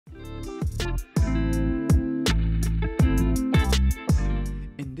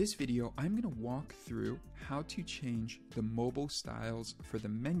this video, I'm going to walk through how to change the mobile styles for the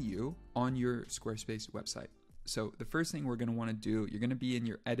menu on your Squarespace website. So the first thing we're going to want to do, you're going to be in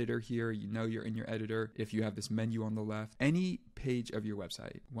your editor here. You know you're in your editor if you have this menu on the left. Any page of your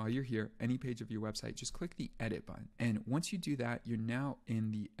website, while you're here, any page of your website, just click the edit button. And once you do that, you're now in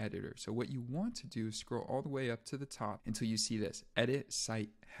the editor. So what you want to do is scroll all the way up to the top until you see this, Edit Site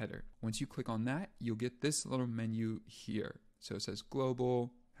Header. Once you click on that, you'll get this little menu here. So it says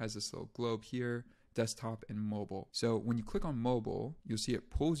global, has this little globe here, desktop and mobile. So when you click on mobile, you'll see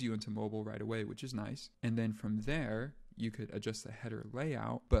it pulls you into mobile right away, which is nice. And then from there, you could adjust the header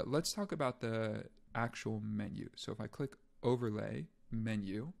layout. But let's talk about the actual menu. So if I click overlay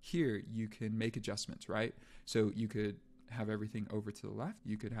menu, here you can make adjustments, right? So you could have everything over to the left,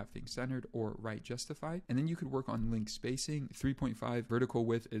 you could have things centered or right justified, and then you could work on link spacing. 3.5 vertical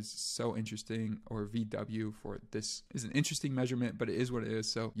width is so interesting, or VW for this is an interesting measurement, but it is what it is.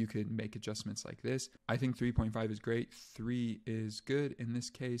 So you could make adjustments like this. I think 3.5 is great. 3 is good in this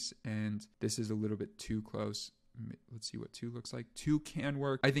case, and this is a little bit too close. Let's see what 2 looks like. 2 can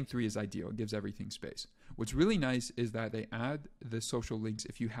work. I think 3 is ideal. It gives everything space. What's really nice is that they add the social links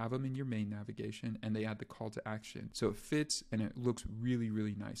if you have them in your main navigation, and they add the call to action. So it fits and it looks really,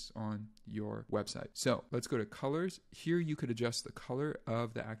 really nice on your website. So let's go to colors. Here you could adjust the color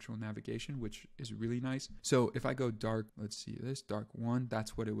of the actual navigation, which is really nice. So if I go dark, let's see this, dark 1,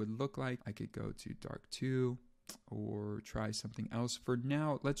 that's what it would look like. I could go to dark 2. Or try something else. For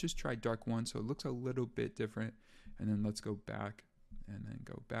now, let's just try dark 1 so it looks a little bit different, and then let's go back and then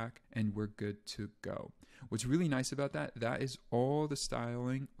go back, and we're good to go. What's really nice about that is all the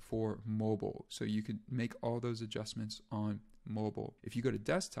styling for mobile, so you can make all those adjustments on mobile. If you go to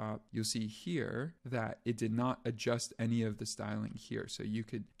desktop, you'll see here that it did not adjust any of the styling here, so you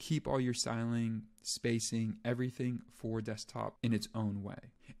could keep all your styling, spacing, everything for desktop in its own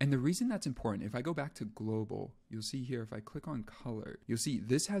way. And the reason that's important, if I go back to global, you'll see here, if I click on color, you'll see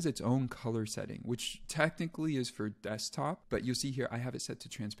this has its own color setting, which technically is for desktop, but you'll see here I have it set to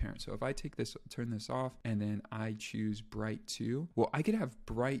transparent. So if I take this, turn this off, and then I choose bright 2, well, I could have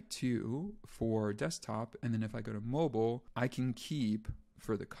bright 2 for desktop, and then if I go to mobile, I can keep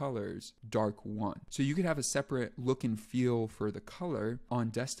for the colors dark 1. So you could have a separate look and feel for the color on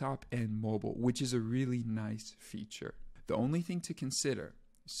desktop and mobile, which is a really nice feature. The only thing to consider,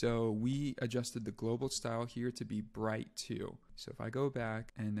 so we adjusted the global style here to be bright 2. So if I go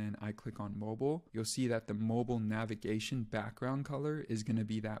back and then I click on mobile, you'll see that the mobile navigation background color is going to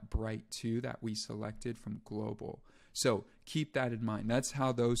be that bright 2 that we selected from global. So keep that in mind. That's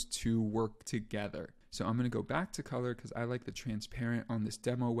how those two work together. So I'm going to go back to color because I like the transparent on this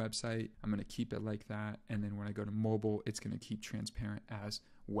demo website. I'm going to keep it like that. And then when I go to mobile, it's going to keep transparent as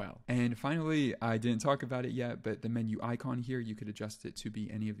well. And finally, I didn't talk about it yet, but the menu icon here, you could adjust it to be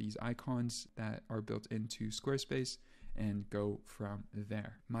any of these icons that are built into Squarespace and go from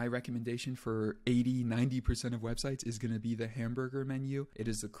there. My recommendation for 80-90% of websites is going to be the hamburger menu. It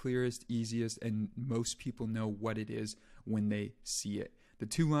is the clearest, easiest, and most people know what it is when they see it. The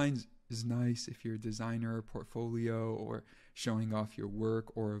 2 lines is nice if you're a designer, portfolio, or showing off your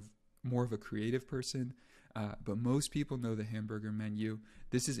work, or more of a creative person. But most people know the hamburger menu.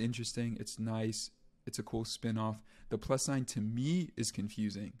 This is interesting. It's nice. It's a cool spin-off. The plus sign to me is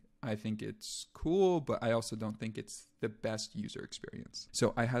confusing. I think it's cool, but I also don't think it's the best user experience.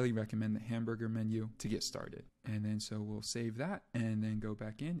 So I highly recommend the hamburger menu to get started. And then so we'll save that and then go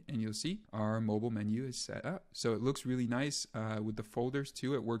back in, and you'll see our mobile menu is set up. So it looks really nice with the folders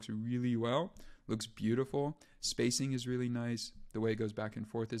too. It works really well. Looks beautiful. Spacing is really nice. The way it goes back and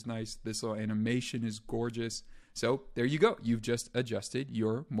forth is nice. This little animation is gorgeous. So there you go. You've just adjusted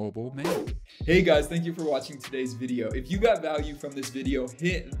your mobile menu. Hey guys, thank you for watching today's video. If you got value from this video,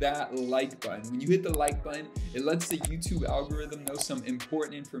 hit that like button. When you hit the like button, it lets the YouTube algorithm know some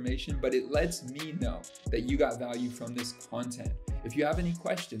important information, but it lets me know that you got value from this content. If you have any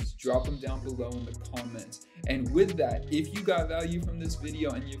questions, drop them down below in the comments. And with that, if you got value from this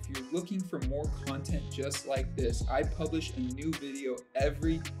video and if you're looking for more content just like this, I publish a new video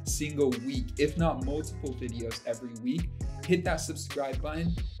every single week, if not multiple videos every week. Hit that subscribe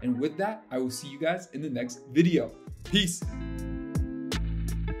button. And with that, I will see you guys in the next video. Peace.